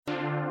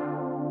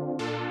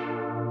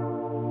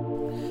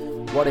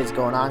What is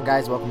going on,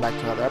 guys? Welcome back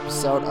to another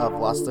episode of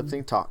Lost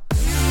Lifting Talk.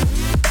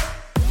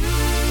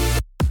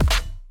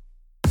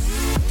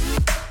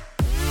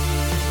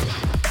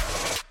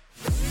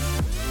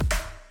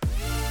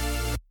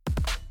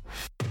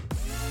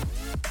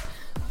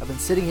 I've been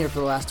sitting here for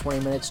the last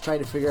 20 minutes trying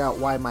to figure out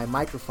why my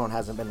microphone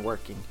hasn't been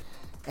working.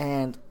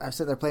 And I was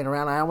sitting there playing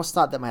around. I almost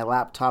thought that my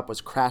laptop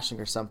was crashing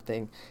or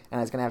something, and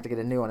I was going to have to get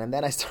a new one. And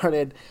then I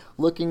started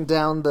looking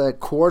down the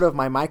cord of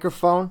my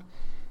microphone,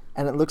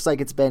 and it looks like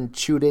it's been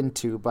chewed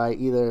into by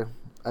either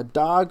a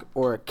dog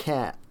or a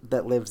cat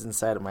that lives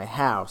inside of my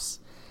house.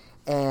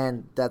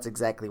 And that's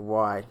exactly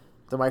why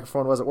the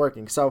microphone wasn't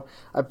working. So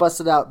I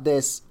busted out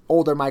this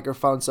older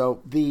microphone,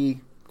 so the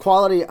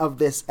quality of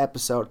this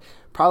episode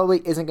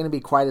probably isn't going to be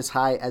quite as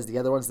high as the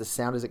other ones. The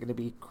sound isn't going to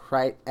be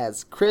quite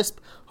as crisp.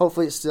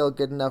 Hopefully it's still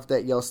good enough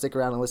that you'll stick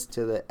around and listen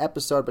to the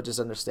episode, but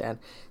just understand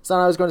it's not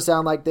always going to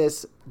sound like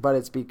this, but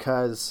it's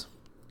because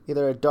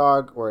either a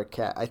dog or a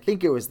cat. I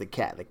think it was the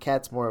cat. The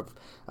cat's more of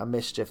a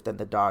mischief than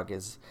the dog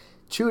is.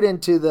 Chewed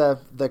into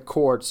the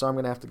cord, so I'm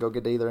going to have to go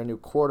get either a new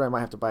cord or I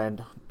might have to buy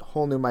a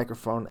whole new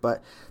microphone.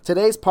 But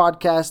today's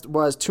podcast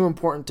was too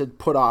important to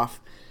put off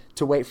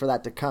to wait for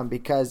that to come,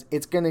 because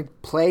it's going to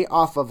play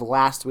off of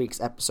last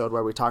week's episode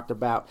where we talked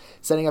about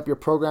setting up your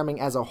programming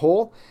as a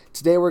whole.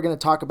 Today we're going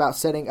to talk about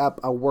setting up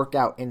a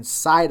workout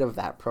inside of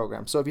that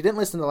program. So if you didn't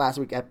listen to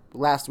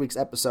last week's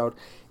episode,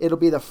 it'll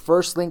be the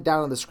first link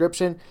down in the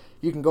description.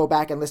 You can go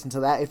back and listen to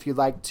that if you'd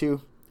like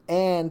to.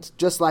 And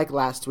just like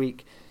last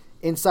week,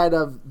 inside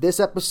of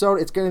this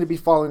episode, it's going to be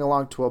following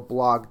along to a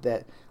blog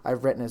that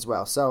I've written as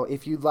well. So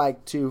if you'd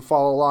like to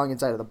follow along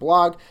inside of the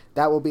blog,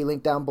 that will be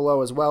linked down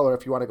below as well. Or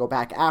if you want to go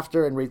back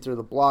after and read through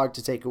the blog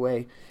to take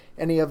away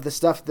any of the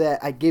stuff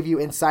that I give you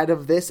inside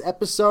of this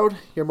episode,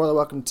 you're more than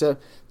welcome to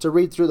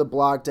read through the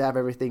blog to have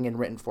everything in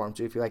written form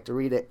too. If you like to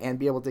read it and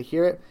be able to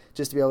hear it,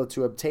 just to be able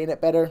to obtain it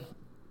better,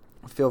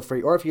 feel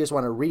free. Or if you just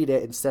want to read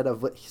it instead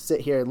of sit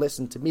here and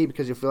listen to me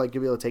because you feel like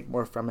you'll be able to take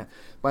more from it,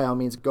 by all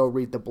means, go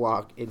read the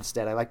blog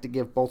instead. I like to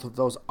give both of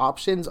those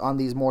options on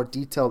these more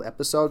detailed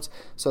episodes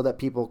so that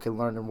people can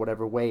learn in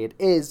whatever way it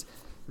is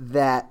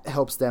that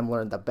helps them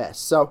learn the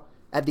best. So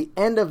at the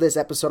end of this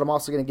episode, I'm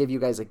also going to give you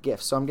guys a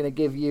gift. So I'm going to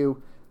give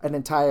you an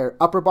entire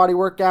upper body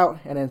workout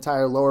and an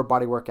entire lower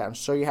body workout and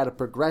show you how to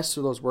progress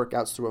through those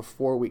workouts through a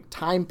 4-week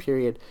time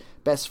period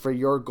best for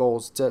your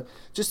goals, to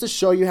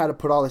show you how to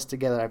put all this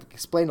together. I've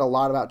explained a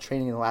lot about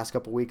training in the last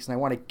couple of weeks, and I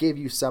want to give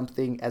you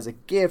something as a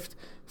gift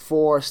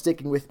for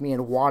sticking with me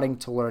and wanting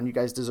to learn. You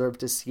guys deserve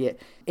to see it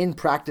in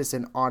practice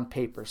and on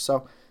paper.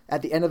 So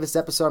at the end of this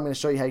episode, I'm going to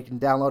show you how you can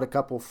download a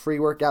couple free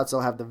workouts. I'll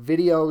have the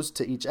videos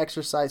to each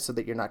exercise so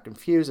that you're not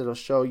confused. It'll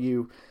show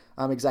you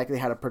exactly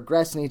how to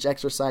progress in each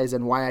exercise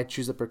and why I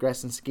choose the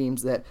progression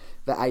schemes that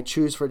I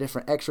choose for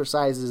different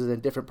exercises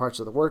and different parts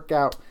of the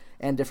workout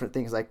and different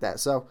things like that.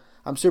 So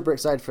I'm super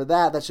excited for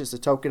that. That's just a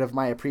token of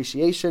my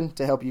appreciation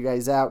to help you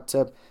guys out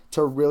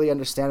to really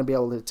understand and be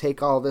able to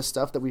take all this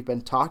stuff that we've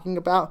been talking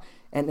about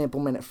and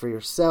implement it for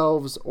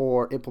yourselves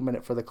or implement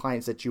it for the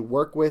clients that you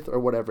work with or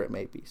whatever it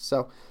may be.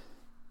 So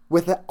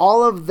with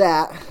all of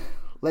that,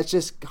 let's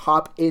just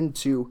hop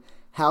into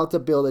how to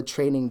build a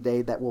training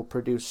day that will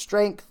produce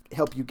strength,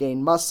 help you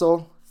gain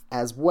muscle,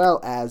 as well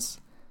as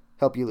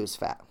help you lose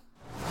fat.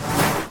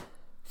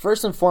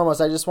 First and foremost,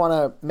 I just want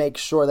to make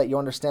sure that you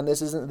understand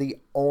this isn't the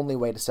only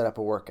way to set up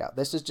a workout.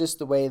 This is just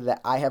the way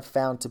that I have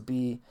found to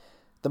be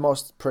the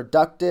most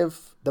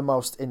productive, the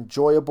most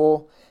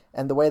enjoyable,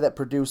 and the way that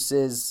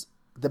produces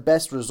the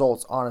best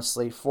results,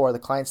 honestly, for the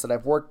clients that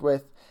I've worked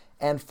with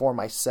and for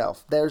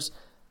myself. There's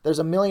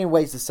a million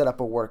ways to set up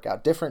a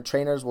workout. Different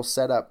trainers will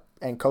set up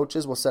and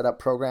coaches will set up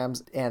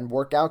programs and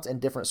workouts in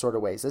different sort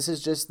of ways. This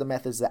is just the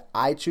methods that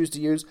I choose to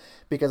use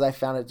because I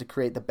found it to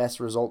create the best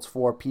results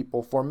for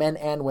people, for men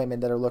and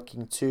women that are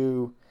looking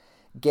to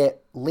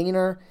get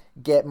leaner,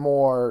 get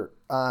more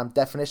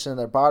definition in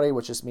their body,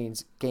 which just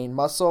means gain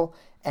muscle,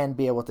 and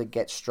be able to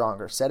get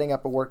stronger. Setting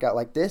up a workout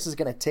like this is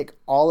going to tick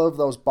all of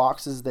those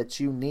boxes that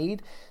you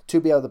need to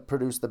be able to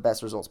produce the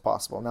best results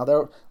possible.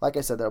 Now, like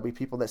I said, there'll be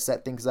people that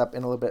set things up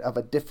in a little bit of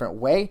a different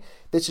way.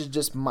 This is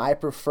just my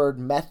preferred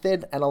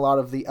method, and a lot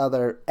of the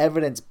other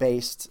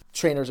evidence-based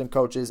trainers and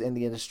coaches in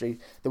the industry,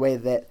 the way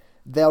that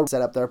they'll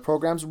set up their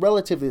programs,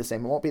 relatively the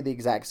same. It won't be the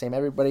exact same.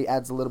 Everybody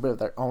adds a little bit of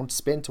their own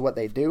spin to what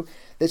they do.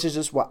 This is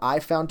just what I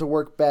found to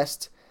work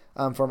best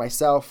for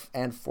myself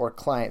and for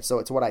clients. So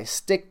it's what I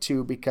stick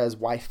to, because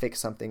why fix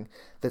something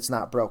that's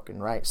not broken,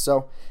 right?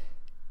 So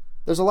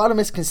there's a lot of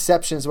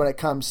misconceptions when it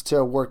comes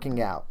to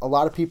working out. A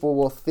lot of people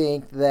will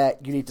think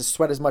that you need to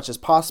sweat as much as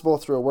possible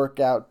through a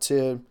workout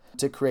to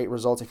create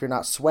results. If you're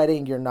not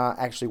sweating, you're not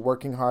actually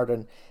working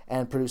hard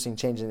and producing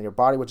change in your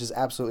body, which is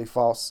absolutely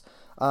false.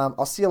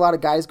 I'll see a lot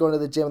of guys going to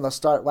the gym and they'll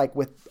start like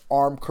with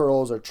arm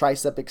curls or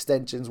tricep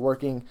extensions,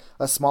 working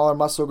a smaller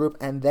muscle group,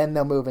 and then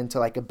they'll move into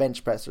like a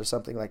bench press or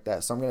something like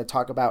that. So I'm going to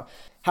talk about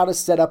how to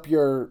set up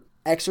your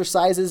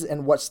exercises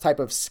and what type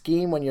of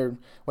scheme when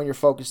you're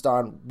focused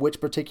on which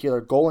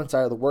particular goal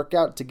inside of the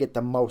workout to get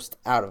the most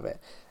out of it.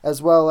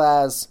 As well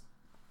as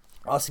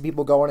I'll see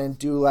people go in and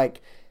do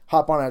like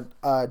hop on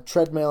a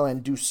treadmill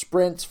and do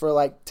sprints for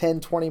like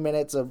 10-20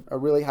 minutes of a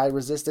really high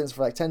resistance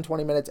for like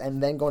 10-20 minutes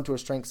and then go into a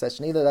strength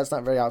session either. That's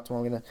not very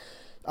optimal. I'm going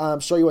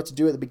to show you what to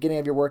do at the beginning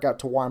of your workout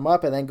to warm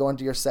up and then go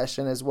into your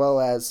session, as well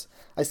as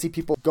I see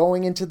people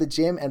going into the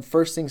gym and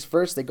first things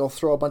first, they go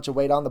throw a bunch of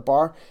weight on the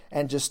bar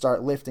and just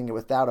start lifting it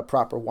without a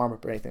proper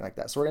warm-up or anything like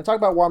that. So we're going to talk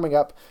about warming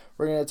up.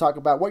 We're going to talk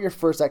about what your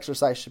first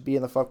exercise should be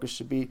and the focus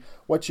should be,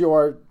 what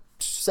your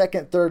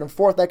second, third, and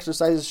fourth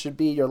exercises should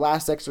be, your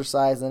last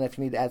exercise, and if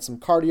you need to add some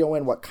cardio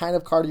in, what kind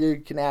of cardio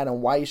you can add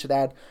and why you should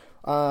add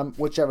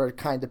whichever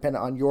kind,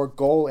 depending on your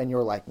goal and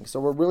your liking. So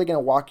we're really going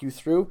to walk you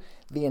through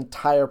the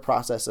entire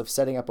process of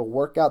setting up a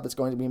workout that's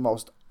going to be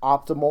most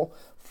optimal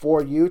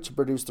for you to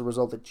produce the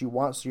result that you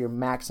want, so you're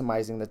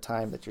maximizing the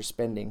time that you're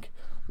spending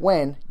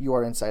when you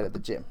are inside of the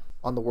gym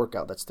on the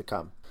workout that's to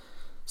come.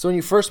 So when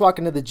you first walk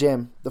into the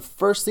gym, the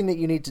first thing that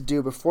you need to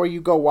do before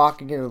you go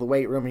walking into the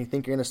weight room and you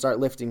think you're going to start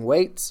lifting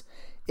weights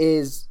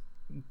is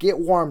get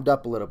warmed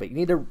up a little bit. You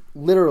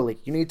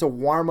need to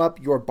warm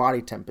up your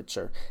body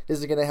temperature. This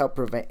is going to help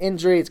prevent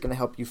injury. It's going to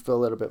help you feel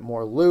a little bit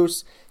more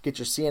loose, get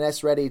your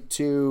CNS ready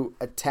to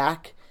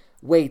attack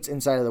weights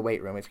inside of the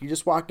weight room. If you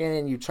just walk in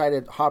and you try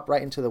to hop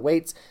right into the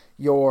weights,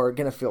 you're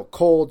going to feel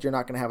cold. You're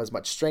not going to have as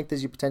much strength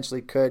as you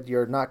potentially could.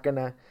 You're not going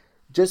to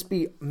just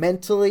be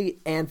mentally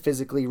and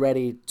physically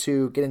ready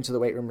to get into the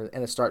weight room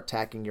and start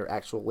attacking your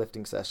actual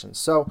lifting sessions.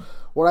 So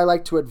what I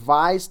like to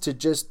advise to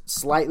just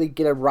slightly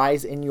get a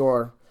rise in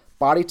your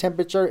body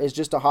temperature is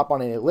just to hop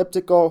on an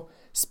elliptical,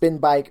 spin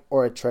bike,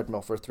 or a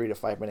treadmill for 3 to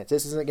 5 minutes.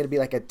 This isn't going to be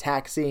like a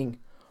taxing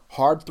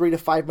hard 3 to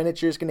 5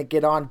 minutes you're just going to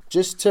get on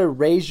just to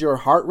raise your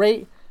heart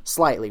rate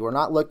slightly. We're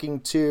not looking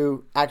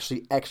to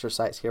actually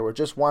exercise here. We're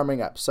just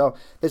warming up. So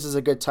this is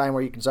a good time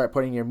where you can start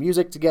putting your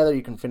music together.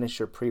 You can finish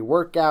your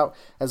pre-workout,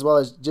 as well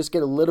as just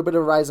get a little bit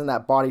of rise in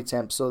that body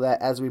temp so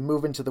that as we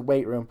move into the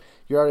weight room,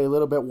 you're already a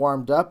little bit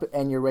warmed up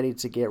and you're ready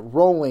to get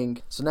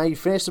rolling. So now you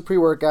finish the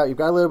pre-workout, you've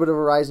got a little bit of a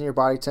rise in your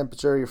body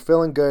temperature, you're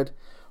feeling good.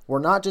 We're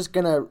not just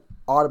going to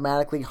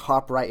automatically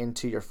hop right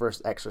into your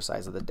first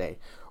exercise of the day.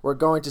 We're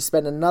going to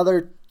spend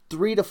another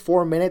 3 to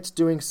 4 minutes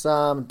doing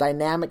some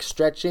dynamic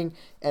stretching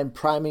and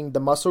priming the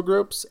muscle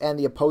groups and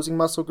the opposing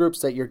muscle groups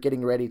that you're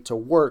getting ready to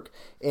work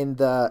in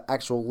the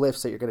actual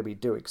lifts that you're going to be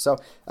doing. So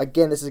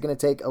again, this is going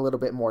to take a little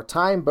bit more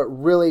time, but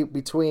really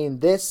between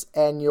this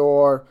and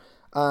your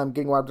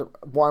getting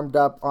warmed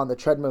up on the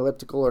treadmill,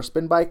 elliptical, or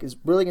spin bike is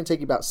really going to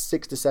take you about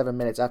 6 to 7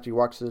 minutes after you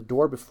walk through the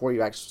door before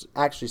you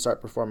actually start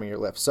performing your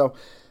lift. So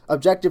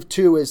objective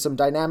 2 is some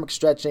dynamic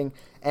stretching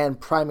and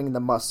priming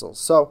the muscles.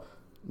 So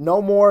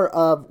no more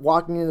of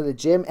walking into the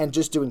gym and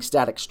just doing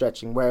static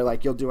stretching where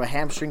like you'll do a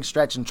hamstring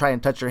stretch and try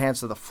and touch your hands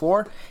to the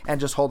floor and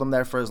just hold them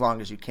there for as long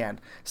as you can.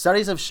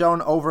 Studies have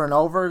shown over and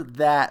over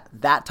that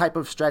that type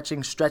of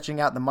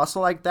stretching out the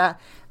muscle like that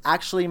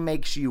actually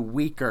makes you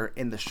weaker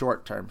in the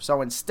short term.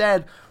 So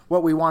instead,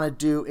 what we want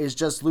to do is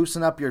just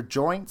loosen up your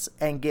joints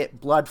and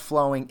get blood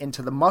flowing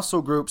into the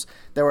muscle groups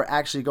that we're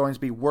actually going to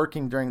be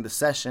working during the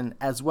session,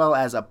 as well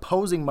as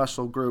opposing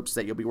muscle groups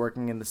that you'll be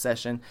working in the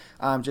session,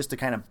 just to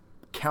kind of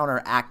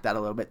counteract that a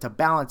little bit, to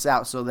balance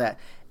out so that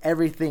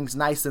everything's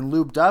nice and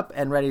lubed up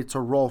and ready to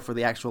roll for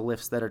the actual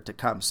lifts that are to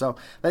come. So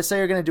let's say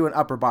you're going to do an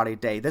upper body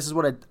day. This is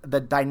what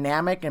the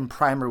dynamic and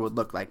primer would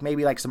look like.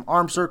 Maybe like some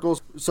arm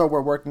circles. So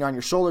we're working on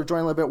your shoulder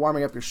joint a little bit,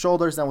 warming up your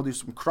shoulders. Then we'll do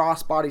some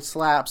cross body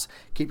slaps,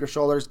 keep your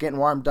shoulders getting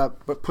warmed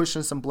up, but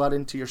pushing some blood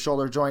into your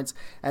shoulder joints.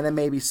 And then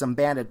maybe some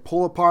banded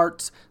pull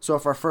aparts. So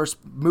if our first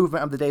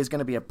movement of the day is going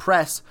to be a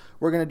press,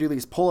 we're going to do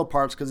these pull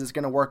aparts because it's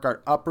going to work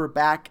our upper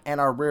back and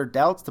our rear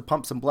delts to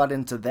pump some blood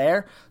into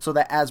there so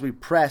that as we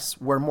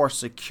press, we're more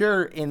secure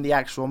in the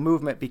actual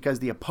movement because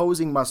the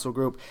opposing muscle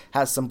group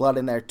has some blood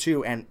in there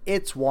too, and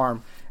it's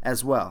warm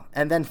as well.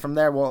 And then from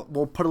there,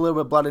 we'll put a little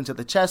bit of blood into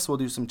the chest. We'll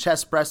do some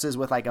chest presses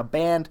with like a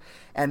band,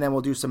 and then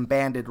we'll do some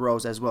banded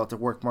rows as well to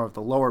work more of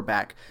the lower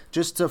back,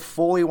 just to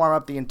fully warm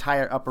up the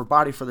entire upper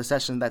body for the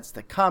session that's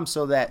to come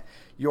so that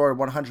you're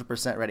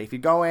 100% ready. If you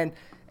go in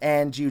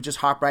and you just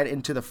hop right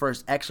into the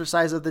first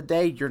exercise of the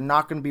day, you're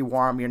not going to be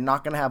warm. You're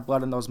not going to have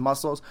blood in those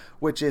muscles,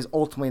 which is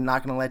ultimately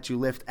not going to let you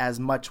lift as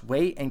much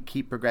weight and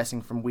keep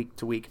progressing from week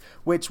to week,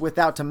 which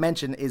without to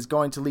mention is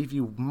going to leave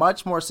you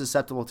much more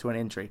susceptible to an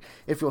injury.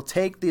 If you'll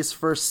take these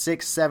first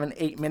 6, 7,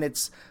 8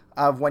 minutes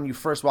of when you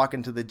first walk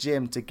into the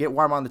gym to get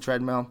warm on the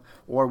treadmill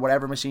or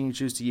whatever machine you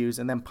choose to use,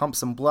 and then pump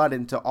some blood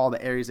into all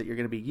the areas that you're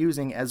going to be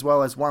using, as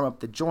well as warm up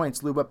the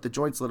joints, lube up the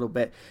joints a little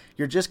bit,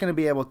 you're just going to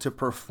be able to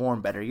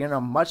perform better. You're in a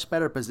much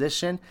better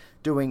position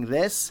doing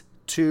this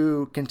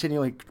to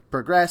continually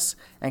progress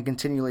and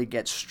continually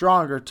get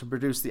stronger to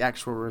produce the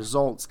actual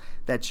results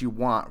that you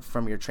want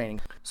from your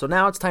training. So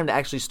now it's time to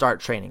actually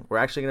start training. We're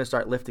actually going to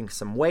start lifting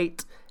some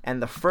weight,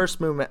 and the first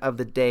movement of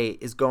the day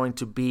is going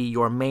to be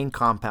your main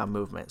compound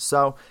movement.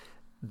 So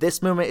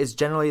this movement is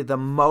generally the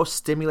most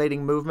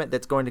stimulating movement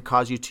that's going to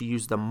cause you to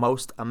use the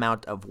most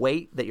amount of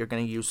weight that you're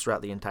going to use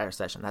throughout the entire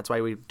session. That's why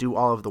we do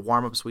all of the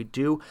warm-ups we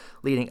do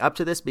leading up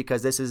to this,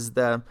 because this is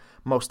the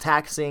most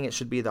taxing. It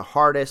should be the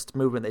hardest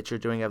movement that you're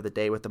doing of the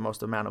day with the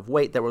most amount of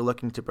weight that we're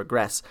looking to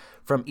progress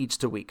from each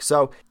to week.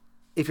 So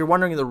if you're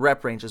wondering the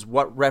rep ranges,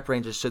 what rep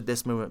ranges should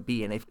this movement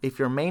be in? If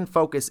your main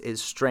focus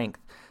is strength,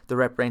 the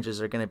rep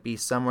ranges are going to be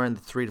somewhere in the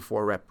 3 to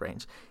 4 rep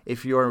range.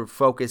 If your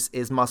focus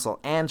is muscle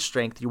and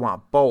strength, you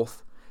want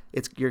both,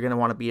 you're going to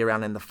want to be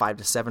around in the 5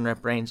 to 7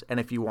 rep range. And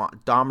if you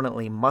want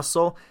dominantly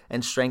muscle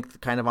and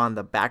strength kind of on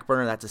the back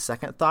burner, that's a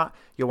second thought,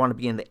 you'll want to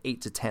be in the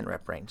 8 to 10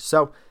 rep range.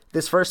 So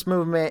this first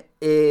movement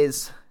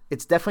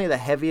it's definitely the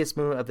heaviest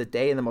movement of the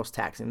day and the most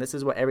taxing. This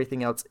is what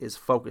everything else is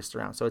focused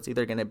around. So it's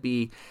either going to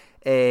be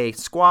a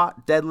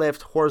squat,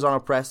 deadlift, horizontal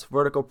press,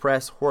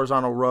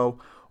 horizontal row,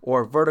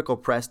 or vertical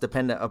press,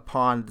 dependent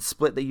upon the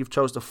split that you've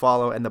chose to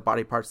follow and the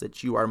body parts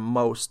that you are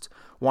most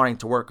wanting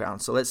to work on.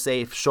 So let's say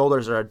if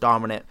shoulders are a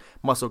dominant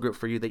muscle group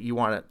for you that you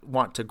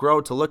want to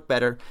grow to look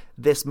better,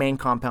 this main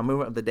compound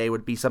movement of the day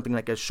would be something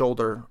like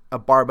a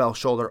barbell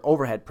shoulder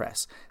overhead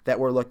press that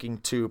we're looking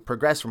to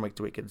progress from week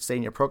to week. And say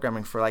you're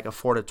programming for like a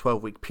 4 to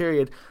 12 week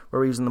period where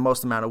we're using the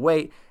most amount of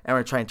weight and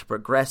we're trying to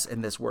progress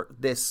in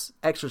this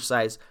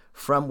exercise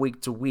from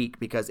week to week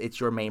because it's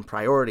your main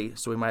priority.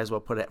 So we might as well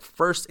put it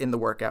first in the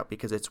workout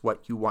because it's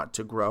what you want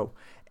to grow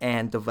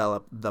and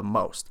develop the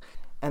most.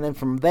 And then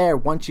from there,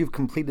 once you've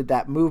completed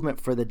that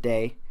movement for the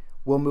day,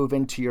 we'll move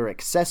into your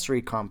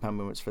accessory compound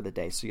movements for the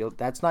day. So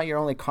that's not your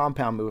only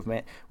compound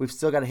movement. We've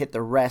still got to hit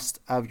the rest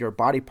of your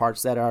body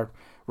parts that are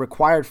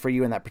required for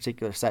you in that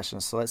particular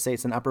session. So let's say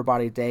it's an upper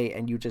body day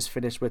and you just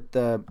finished with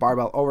the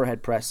barbell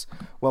overhead press.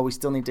 Well, we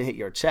still need to hit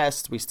your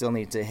chest. We still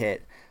need to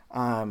hit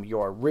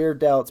your rear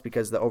delts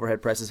because the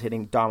overhead press is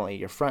hitting dominantly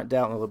your front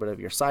delt and a little bit of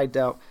your side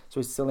delt. So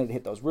we still need to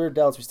hit those rear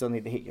delts. We still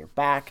need to hit your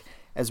back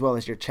as well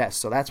as your chest.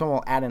 So that's when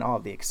we'll add in all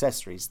of the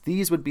accessories.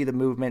 These would be the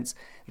movements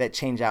that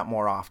change out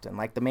more often.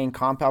 Like the main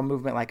compound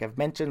movement, like I've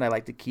mentioned, I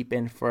like to keep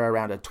in for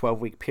around a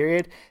 12-week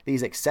period.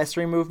 These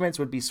accessory movements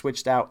would be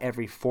switched out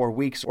every 4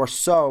 weeks or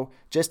so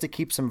just to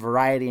keep some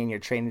variety in your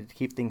training, to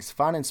keep things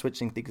fun and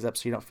switching things up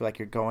so you don't feel like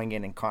you're going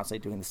in and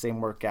constantly doing the same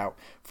workout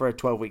for a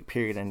 12-week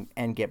period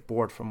and get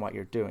bored from what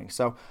you're doing.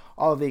 So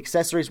all of the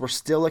accessories, we're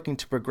still looking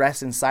to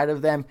progress inside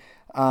of them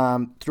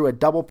through a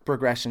double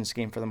progression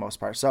scheme for the most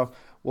part. So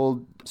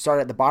we'll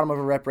start at the bottom of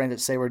a rep range.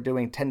 Let's say we're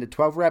doing 10 to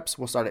 12 reps.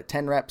 We'll start at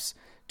 10 reps,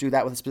 do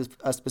that with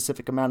a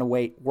specific amount of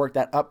weight, work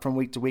that up from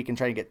week to week and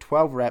try to get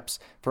 12 reps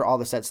for all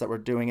the sets that we're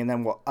doing. And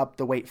then we'll up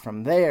the weight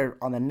from there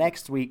on the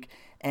next week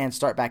and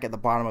start back at the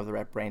bottom of the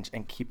rep range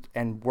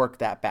and work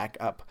that back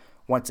up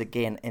once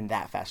again in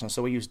that fashion.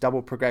 So we use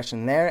double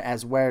progression there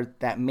as where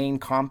that main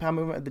compound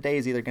movement of the day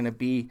is either going to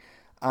be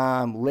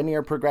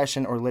linear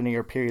progression or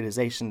linear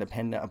periodization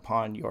dependent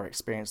upon your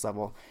experience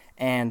level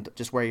and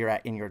just where you're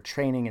at in your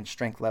training and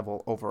strength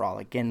level overall.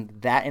 Again,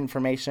 that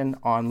information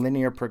on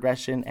linear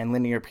progression and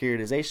linear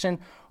periodization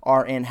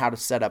are in how to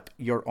set up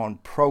your own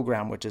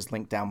program, which is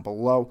linked down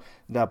below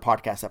the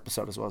podcast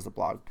episode as well as the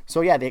blog.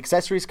 So yeah, the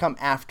accessories come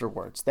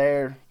afterwards.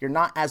 You're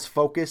not as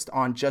focused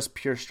on just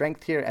pure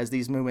strength here as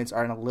these movements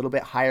are in a little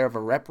bit higher of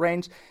a rep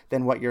range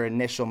than what your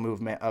initial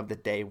movement of the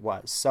day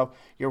was. So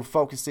you're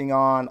focusing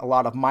on a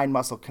lot of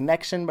mind-muscle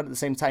connection, but at the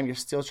same time, you're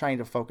still trying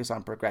to focus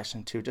on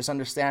progression too. Just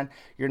understand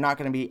you're not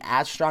going to be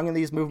as strong in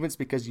these movements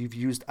because you've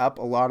used up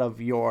a lot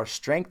of your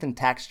strength and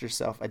taxed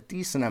yourself a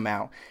decent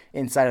amount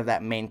inside of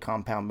that main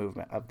compound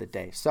movement of the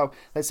day. So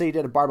let's say you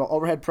did a barbell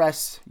overhead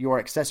press. Your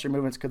accessory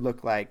movements could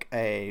look like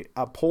a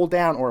pull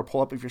down or a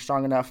pull up if you're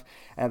strong enough,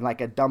 and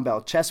like a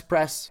dumbbell chest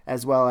press,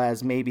 as well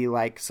as maybe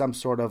like some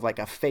sort of like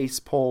a face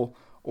pull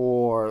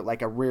or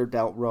like a rear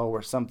delt row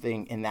or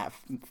something in that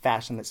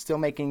fashion that's still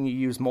making you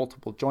use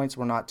multiple joints.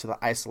 We're not to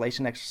the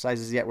isolation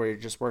exercises yet where you're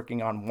just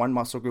working on one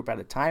muscle group at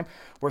a time.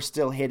 We're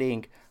still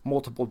hitting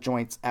multiple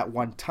joints at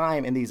one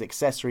time in these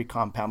accessory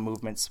compound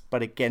movements.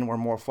 But again, we're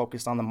more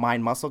focused on the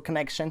mind-muscle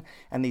connection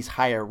and these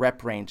higher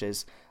rep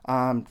ranges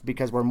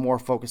because we're more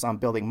focused on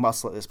building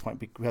muscle at this point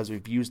because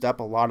we've used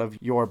up a lot of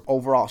your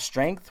overall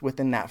strength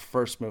within that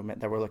first movement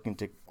that we're looking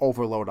to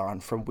overload on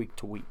from week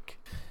to week.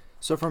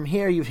 So from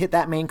here, you've hit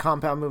that main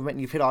compound movement,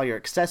 and you've hit all your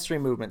accessory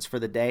movements for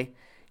the day.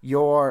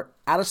 You're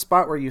at a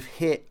spot where you've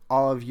hit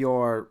all of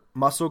your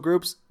muscle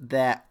groups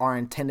that are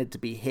intended to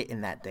be hit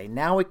in that day.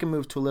 Now we can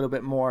move to a little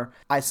bit more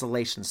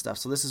isolation stuff.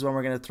 So this is when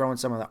we're going to throw in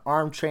some of the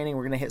arm training.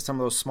 We're going to hit some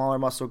of those smaller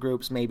muscle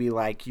groups, maybe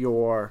like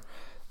your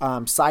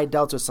side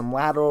delts with some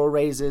lateral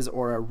raises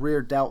or a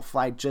rear delt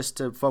fly just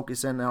to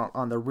focus in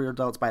on the rear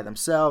delts by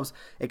themselves,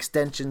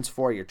 extensions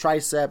for your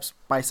triceps,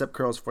 bicep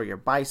curls for your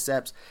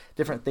biceps,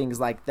 different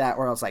things like that,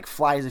 or else like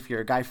flies if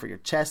you're a guy for your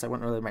chest. I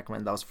wouldn't really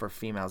recommend those for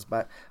females,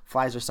 but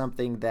flies are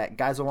something that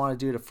guys will want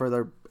to do to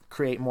further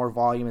create more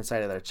volume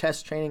inside of their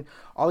chest training.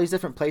 All these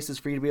different places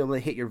for you to be able to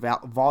hit your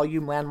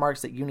volume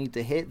landmarks that you need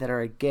to hit that are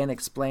again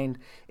explained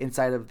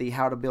inside of the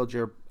how to build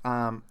your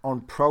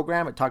own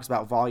program. It talks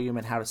about volume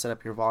and how to set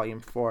up your volume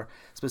for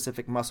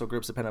specific muscle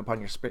groups depending upon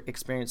your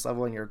experience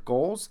level and your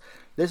goals.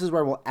 This is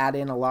where we'll add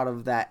in a lot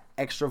of that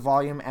extra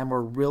volume, and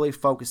we're really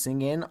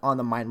focusing in on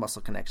the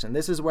mind-muscle connection.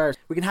 This is where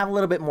we can have a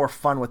little bit more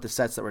fun with the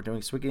sets that we're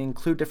doing. So we can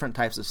include different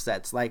types of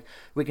sets. Like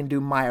we can do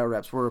myo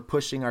reps where we're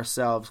pushing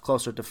ourselves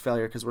closer to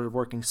failure because we're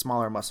working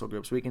smaller muscle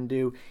groups. We can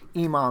do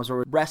EMOMs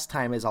where rest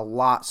time is a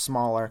lot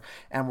smaller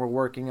and we're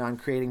working on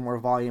creating more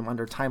volume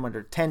under time,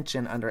 under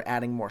tension, under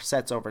adding more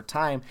sets over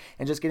time,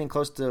 and just getting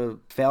close to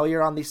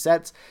failure on these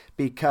sets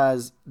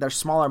because they're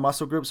smaller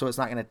muscle groups, so it's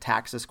not going to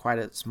tax us quite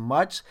as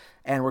much,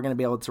 and we're going to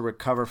be able to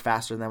recover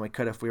faster than we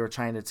could if we were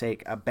trying to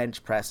take a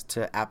bench press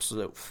to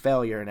absolute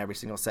failure in every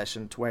single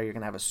session, to where you're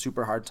going to have a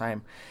super hard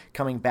time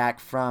coming back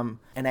from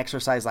an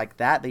exercise like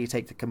that you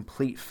take to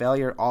complete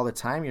failure all the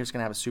time. You're just going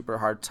to have a super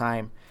hard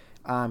time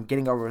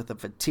getting over the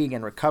fatigue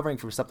and recovering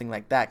from something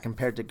like that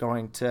compared to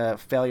going to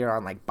failure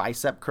on like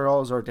bicep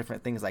curls or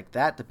different things like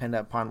that, depending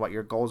upon what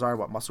your goals are,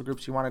 what muscle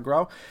groups you want to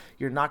grow.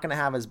 You're not going to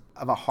have as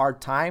of a hard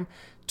time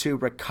to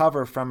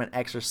recover from an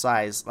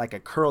exercise like a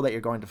curl that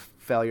you're going to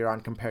failure on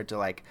compared to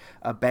like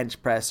a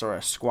bench press or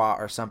a squat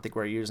or something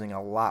where you're using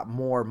a lot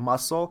more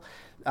muscle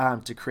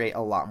to create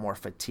a lot more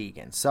fatigue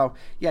in. So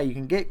yeah, you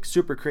can get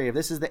super creative.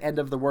 This is the end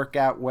of the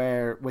workout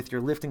where with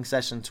your lifting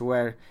session to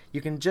where you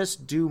can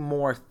just do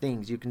more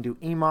things. You can do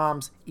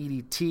EMOMs,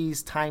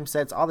 EDTs, time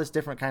sets, all this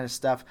different kind of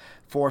stuff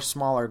for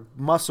smaller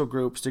muscle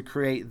groups to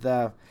create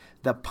the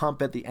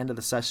pump at the end of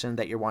the session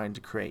that you're wanting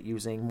to create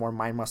using more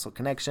mind-muscle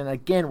connection.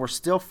 Again, we're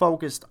still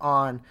focused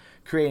on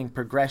creating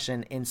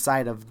progression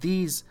inside of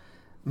these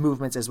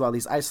movements as well.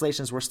 These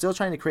isolations, we're still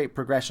trying to create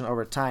progression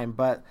over time,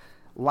 but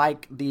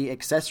like the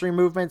accessory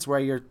movements where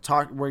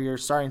you're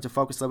starting to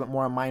focus a little bit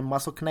more on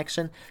mind-muscle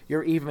connection,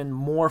 you're even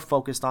more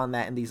focused on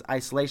that in these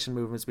isolation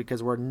movements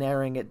because we're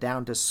narrowing it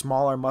down to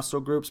smaller muscle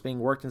groups being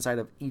worked inside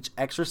of each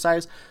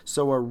exercise.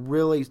 So we're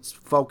really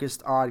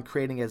focused on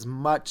creating as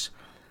much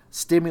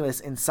stimulus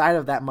inside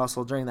of that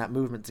muscle during that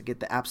movement to get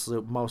the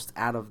absolute most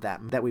out of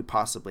that we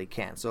possibly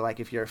can. So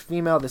like if you're a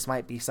female, this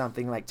might be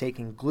something like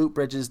taking glute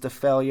bridges to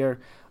failure.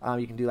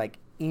 You can do like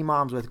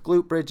EMOMs with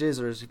glute bridges,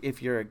 or if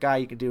you're a guy,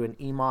 you can do an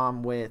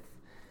EMOM with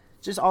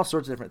just all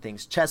sorts of different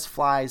things, chest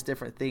flies,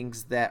 different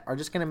things that are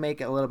just going to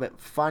make it a little bit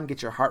fun,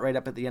 get your heart rate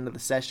up at the end of the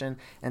session,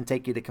 and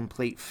take you to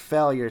complete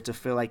failure to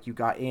feel like you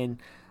got in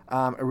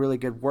a really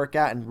good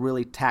workout and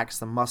really tax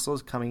the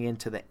muscles coming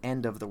into the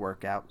end of the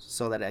workout,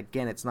 so that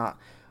again, it's not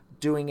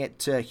doing it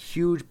to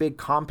huge, big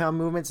compound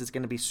movements. It's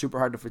going to be super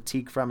hard to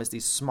fatigue from. It's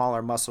these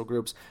smaller muscle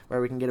groups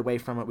where we can get away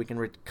from it. We can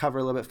recover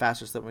a little bit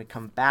faster so that when we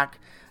come back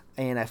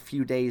in a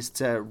few days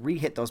to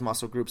re-hit those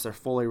muscle groups, they're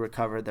fully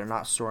recovered, they're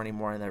not sore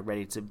anymore, and they're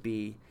ready to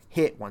be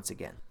hit once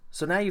again.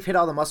 So now you've hit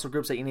all the muscle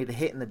groups that you need to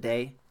hit in the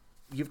day.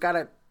 You've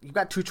got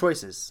two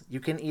choices. You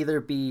can either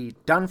be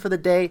done for the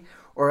day,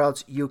 or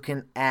else you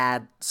can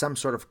add some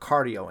sort of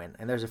cardio in.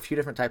 And there's a few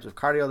different types of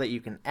cardio that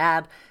you can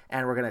add,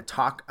 and we're going to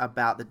talk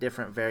about the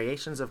different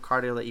variations of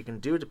cardio that you can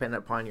do depending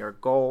upon your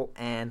goal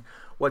and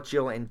what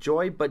you'll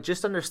enjoy. But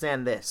just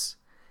understand this.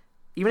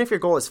 Even if your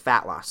goal is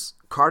fat loss,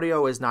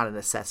 cardio is not a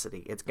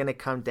necessity. It's going to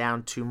come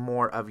down to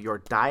more of your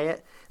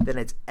diet than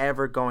it's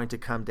ever going to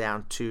come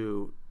down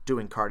to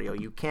doing cardio.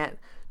 You can't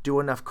do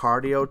enough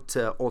cardio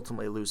to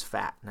ultimately lose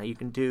fat. Now, you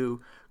can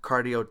do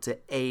cardio to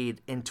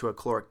aid into a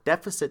caloric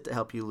deficit to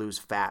help you lose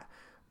fat,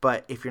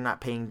 but if you're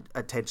not paying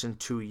attention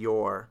to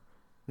your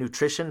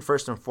nutrition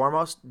first and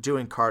foremost,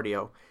 doing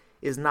cardio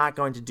is not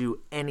going to do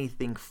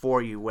anything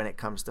for you when it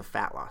comes to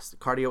fat loss.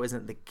 Cardio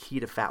isn't the key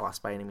to fat loss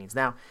by any means.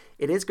 Now,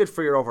 it is good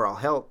for your overall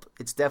health.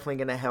 It's definitely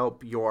going to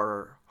help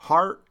your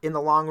heart in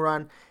the long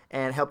run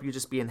and help you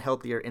just be a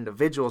healthier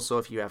individual. So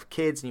if you have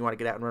kids and you want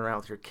to get out and run around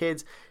with your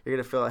kids, you're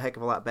going to feel a heck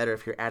of a lot better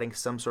if you're adding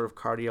some sort of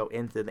cardio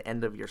into the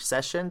end of your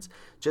sessions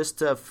just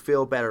to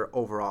feel better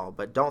overall.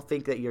 But don't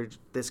think that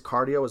this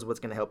cardio is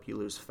what's going to help you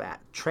lose fat.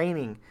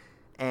 Training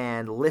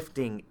and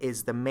lifting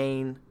is the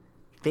main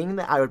thing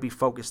that I would be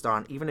focused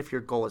on, even if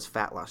your goal is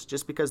fat loss.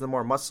 Just because the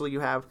more muscle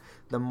you have,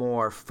 the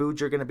more food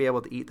you're going to be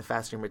able to eat, the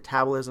faster your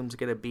metabolism is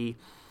going to be,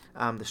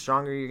 the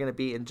stronger you're going to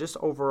be, and just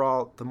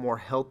overall, the more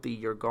healthy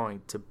you're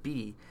going to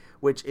be,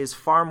 which is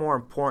far more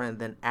important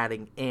than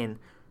adding in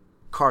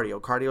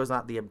cardio. Cardio is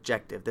not the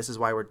objective. This is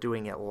why we're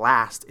doing it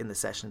last in the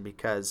session,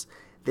 because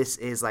this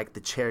is like the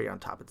cherry on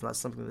top. It's not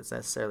something that's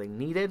necessarily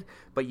needed,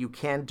 but you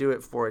can do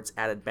it for its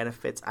added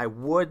benefits. I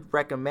would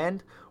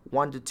recommend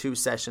 1 to 2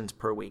 sessions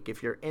per week.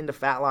 If you're into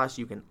fat loss,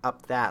 you can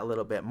up that a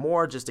little bit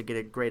more just to get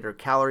a greater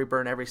calorie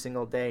burn every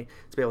single day,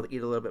 to be able to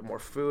eat a little bit more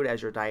food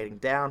as you're dieting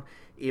down.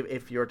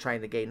 If you're trying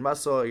to gain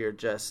muscle or you're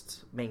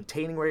just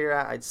maintaining where you're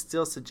at, I'd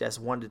still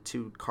suggest 1 to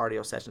 2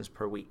 cardio sessions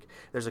per week.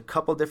 There's a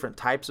couple different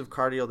types of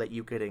cardio that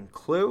you could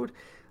include.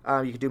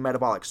 You could do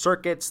metabolic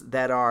circuits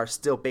that are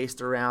still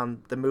based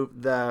around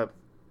the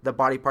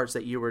body parts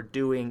that you were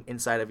doing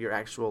inside of your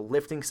actual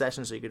lifting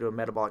session. So you could do a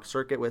metabolic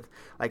circuit with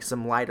like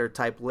some lighter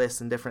type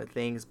lifts and different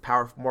things,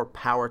 more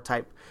power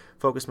type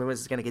focus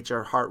movements is going to get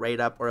your heart rate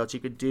up, or else you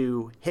could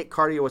do HIIT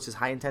cardio, which is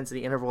high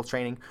intensity interval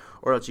training,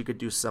 or else you could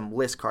do some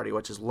LISS cardio,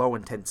 which is low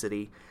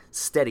intensity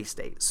steady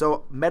state.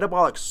 So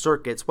metabolic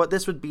circuits, what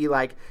this would be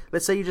like,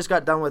 let's say you just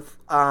got done with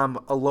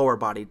a lower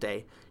body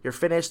day. You're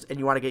finished and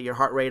you want to get your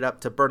heart rate up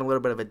to burn a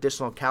little bit of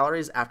additional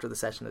calories after the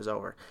session is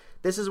over.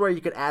 This is where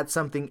you could add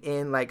something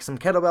in like some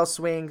kettlebell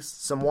swings,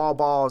 some wall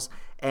balls,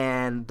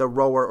 and the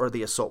rower or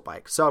the assault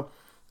bike. So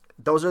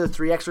those are the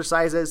 3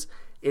 exercises.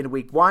 In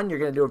week 1, you're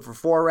going to do it for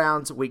 4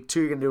 rounds. Week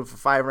 2, you're going to do it for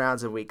 5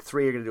 rounds. And week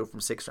 3, you're going to do it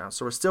from 6 rounds.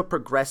 So we're still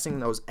progressing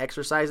those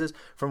exercises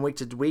from week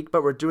to week,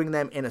 but we're doing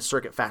them in a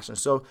circuit fashion.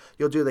 So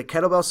you'll do the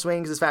kettlebell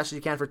swings as fast as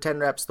you can for 10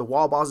 reps, the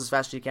wall balls as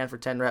fast as you can for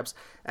 10 reps,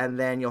 and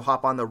then you'll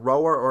hop on the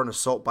rower or an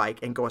assault bike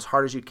and go as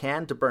hard as you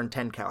can to burn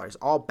 10 calories,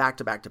 all back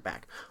to back to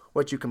back.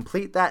 Once you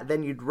complete that,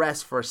 then you'd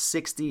rest for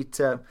 60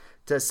 to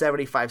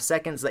 75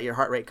 seconds, let your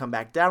heart rate come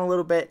back down a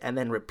little bit, and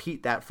then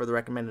repeat that for the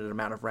recommended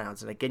amount of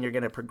rounds. And again, you're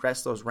going to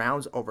progress those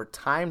rounds over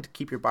time to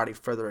keep your body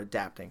further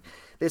adapting.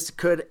 This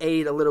could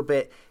aid a little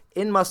bit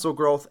in muscle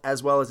growth,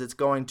 as well as it's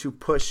going to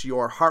push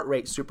your heart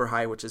rate super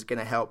high, which is going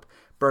to help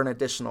burn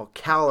additional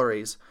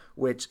calories,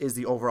 which is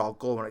the overall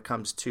goal when it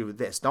comes to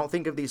this. Don't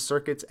think of these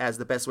circuits as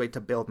the best way to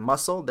build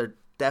muscle. They're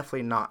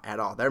definitely not at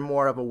all. They're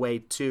more of a way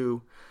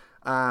to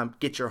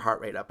get your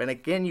heart rate up. And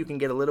again, you can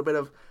get a little bit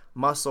of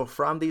muscle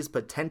from these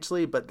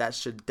potentially, but that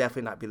should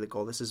definitely not be the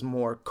goal. This is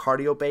more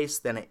cardio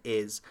based than it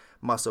is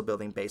muscle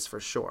building based for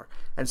sure.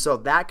 And so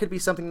that could be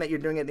something that you're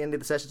doing at the end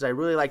of the sessions. I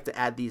really like to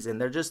add these in.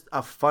 They're just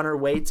a funner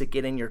way to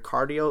get in your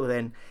cardio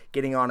than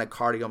getting on a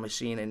cardio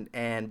machine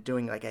and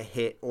doing like a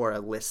HIIT or a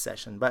LISS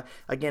session. But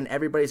again,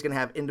 everybody's going to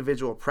have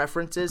individual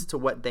preferences to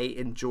what they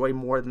enjoy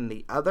more than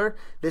the other.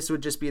 This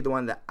would just be the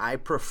one that I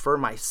prefer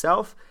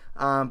myself.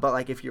 But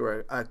like if you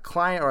were a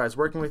client or I was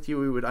working with you,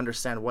 we would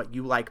understand what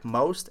you like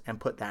most and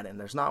put that in.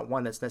 There's not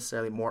one that's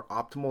necessarily more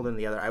optimal than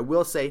the other. I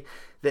will say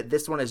that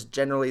this one is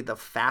generally the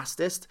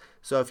fastest.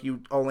 So if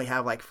you only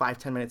have like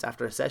 5-10 minutes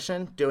after a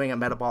session, doing a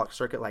metabolic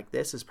circuit like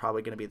this is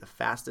probably going to be the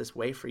fastest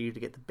way for you to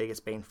get the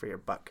biggest bang for your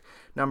buck.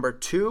 Number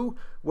 2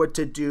 would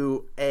to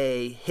do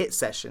a HIIT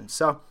session.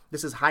 So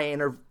this is high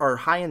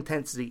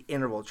intensity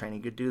interval training.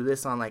 You could do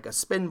this on like a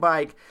spin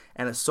bike,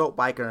 an assault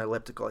bike, or an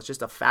elliptical. It's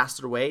just a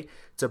faster way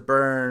to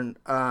burn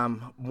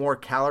more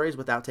calories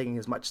without taking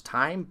as much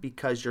time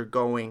because you're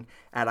going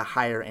at a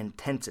higher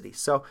intensity.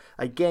 So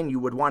again, you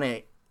would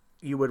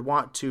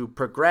want to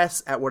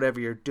progress at whatever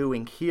you're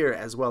doing here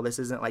as well. This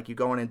isn't like you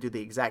go in and do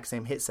the exact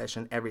same HIIT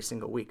session every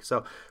single week.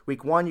 So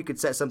week 1, you could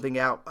set something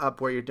up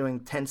where you're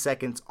doing 10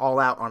 seconds all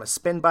out on a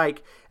spin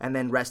bike and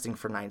then resting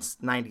for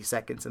 90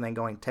 seconds and then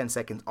going 10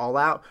 seconds all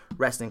out,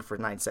 resting for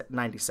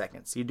 90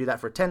 seconds. You do that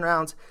for 10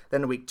 rounds.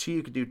 Then in week 2,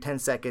 you could do 10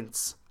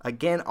 seconds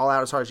again, all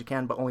out as hard as you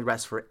can, but only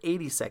rest for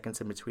 80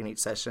 seconds in between each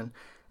session,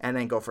 and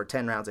then go for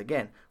 10 rounds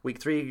again. Week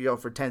 3, you go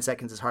for 10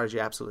 seconds as hard as you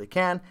absolutely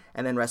can,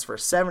 and then rest for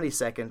 70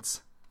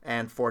 seconds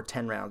and for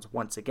 10 rounds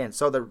once again.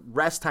 So the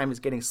rest time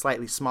is getting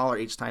slightly smaller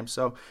each time,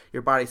 so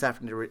your body's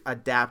having to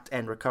adapt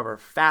and recover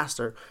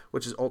faster,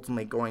 which is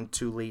ultimately going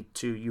to lead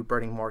to you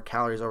burning more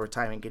calories over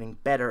time and getting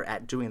better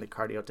at doing the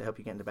cardio to help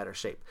you get into better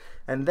shape.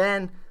 And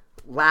then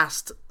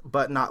last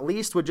but not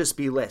least would just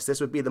be LISS. This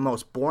would be the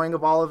most boring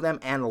of all of them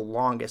and the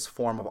longest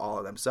form of all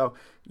of them. So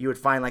you would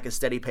find like a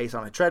steady pace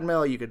on a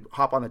treadmill. You could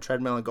hop on the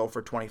treadmill and go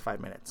for 25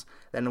 minutes.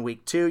 Then in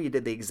week 2, you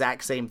did the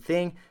exact same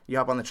thing. You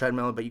hop on the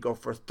treadmill, but you go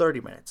for 30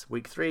 minutes.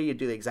 Week 3, you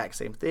do the exact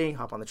same thing,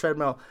 hop on the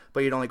treadmill,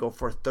 but you'd only go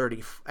for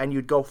 30, and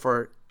you'd go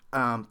for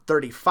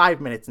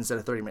 35 minutes instead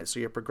of 30 minutes. So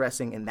you're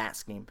progressing in that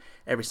scheme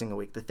every single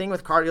week. The thing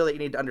with cardio that you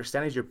need to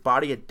understand is your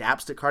body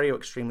adapts to cardio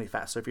extremely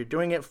fast. So if you're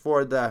doing it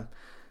for the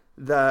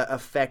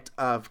effect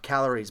of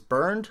calories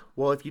burned,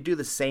 well, if you do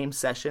the same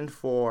session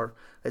for,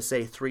 let's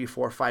say, 3,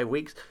 4, 5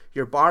 weeks,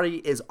 your body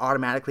is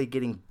automatically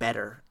getting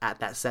better at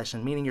that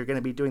session, meaning you're going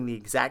to be doing the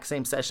exact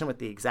same session with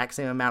the exact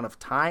same amount of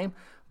time,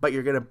 but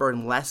you're going to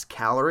burn less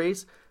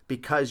calories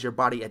because your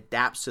body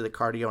adapts to the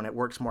cardio and it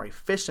works more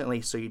efficiently,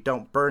 so you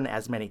don't burn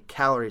as many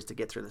calories to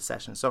get through the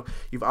session. So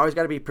you've always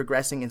got to be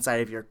progressing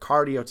inside of your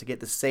cardio to get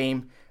the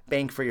same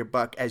bang for your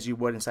buck as you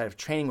would inside of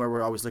training, where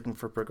we're always looking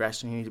for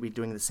progression. You need to be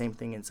doing the same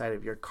thing inside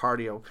of your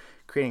cardio,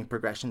 creating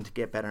progression to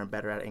get better and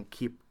better at it and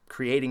keep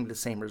creating the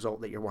same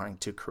result that you're wanting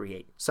to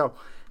create. So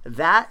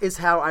that is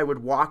how I would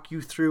walk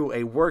you through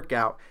a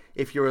workout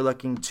if you were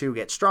looking to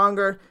get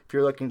stronger, if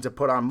you're looking to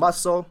put on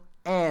muscle,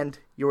 and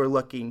you were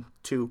looking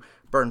to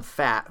burn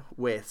fat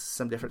with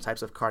some different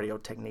types of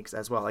cardio techniques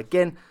as well.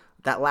 Again,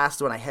 that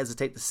last one I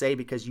hesitate to say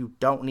because you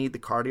don't need the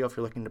cardio if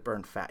you're looking to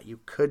burn fat. You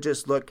could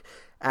just look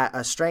at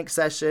a strength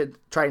session,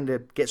 trying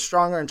to get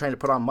stronger and trying to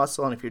put on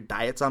muscle, and if your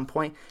diet's on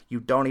point, you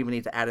don't even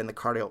need to add in the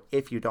cardio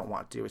if you don't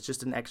want to. It's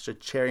just an extra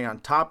cherry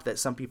on top that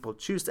some people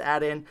choose to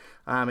add in.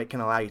 It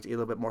can allow you to eat a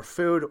little bit more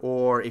food,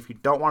 or if you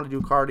don't want to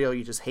do cardio,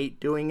 you just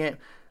hate doing it,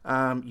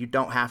 you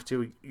don't have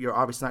to. You're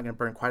obviously not going to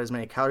burn quite as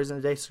many calories in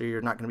a day, so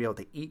you're not going to be able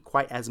to eat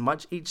quite as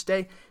much each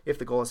day if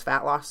the goal is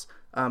fat loss,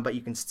 but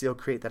you can still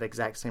create that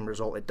exact same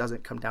result. It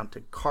doesn't come down to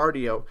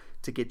cardio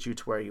to get you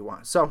to where you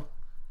want. So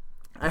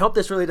I hope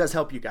this really does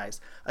help you guys.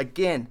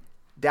 Again,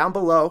 down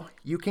below,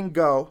 you can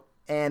go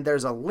and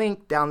there's a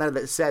link down there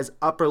that says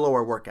upper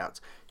lower workouts.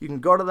 You can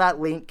go to that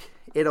link.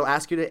 It'll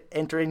ask you to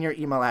enter in your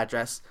email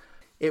address.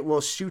 It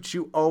will shoot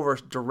you over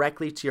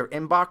directly to your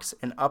inbox,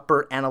 an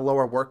upper and a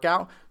lower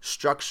workout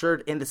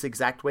structured in this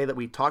exact way that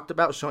we talked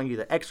about, showing you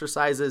the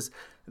exercises,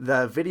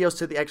 the videos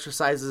to the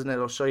exercises, and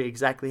it'll show you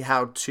exactly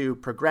how to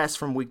progress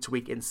from week to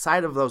week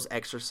inside of those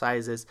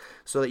exercises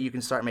so that you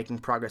can start making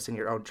progress in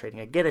your own training.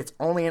 Again, it's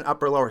only an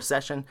upper lower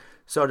session,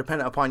 so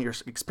depending upon your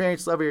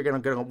experience level, you're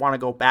going to want to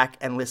go back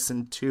and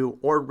listen to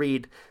or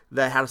read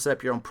the how to set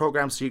up your own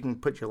program so you can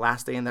put your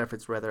last day in there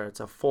whether it's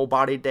a full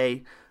body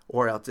day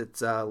or else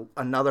it's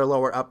another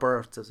lower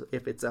upper,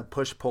 if it's a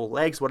push-pull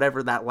legs,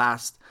 whatever that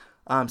last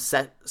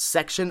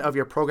section of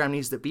your program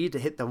needs to be to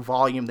hit the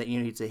volume that you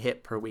need to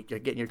hit per week.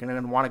 Again, you're going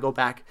to want to go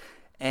back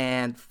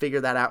and figure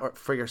that out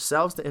for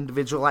yourselves to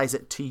individualize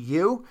it to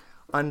you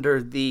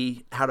under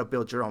the how to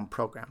build your own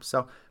program.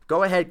 So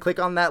go ahead, click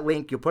on that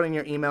link. You'll put in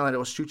your email and it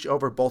will shoot you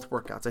over both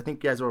workouts. I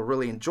think you guys will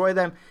really enjoy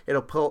them.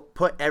 It'll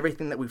put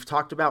everything that we've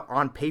talked about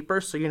on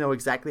paper so you know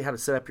exactly how to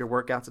set up your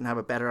workouts and have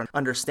a better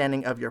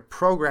understanding of your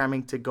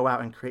programming to go out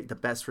and create the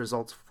best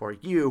results for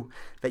you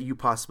that you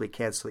possibly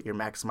can so that you're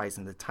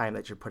maximizing the time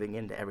that you're putting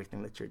into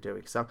everything that you're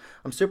doing. So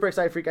I'm super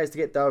excited for you guys to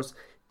get those.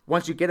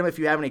 Once you get them, if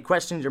you have any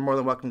questions, you're more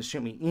than welcome to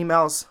shoot me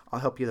emails. I'll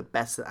help you the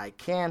best that I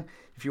can.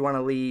 If you want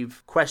to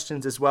leave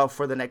questions as well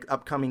for the next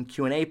upcoming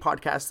Q&A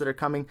podcasts that are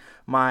coming,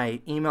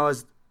 my email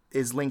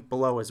is linked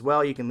below as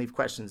well. You can leave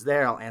questions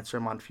there. I'll answer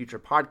them on future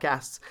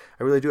podcasts.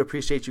 I really do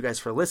appreciate you guys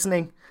for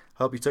listening.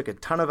 I hope you took a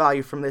ton of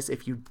value from this.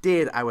 If you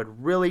did, I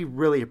would really,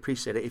 really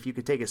appreciate it if you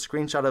could take a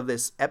screenshot of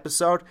this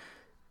episode,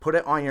 put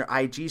it on your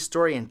IG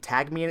story and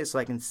tag me in it so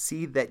I can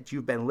see that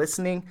you've been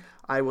listening.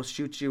 I will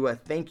shoot you a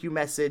thank you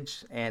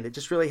message, and it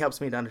just really helps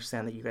me to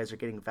understand that you guys are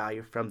getting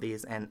value from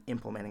these and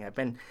implementing. I've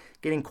been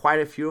getting quite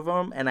a few of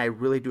them, and I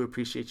really do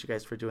appreciate you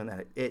guys for doing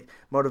that. It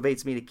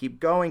motivates me to keep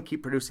going,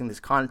 keep producing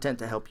this content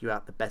to help you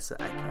out the best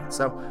that I can.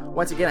 So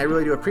once again, I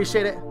really do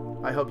appreciate it.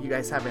 I hope you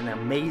guys have an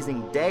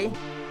amazing day,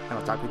 and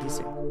I'll talk with you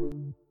soon.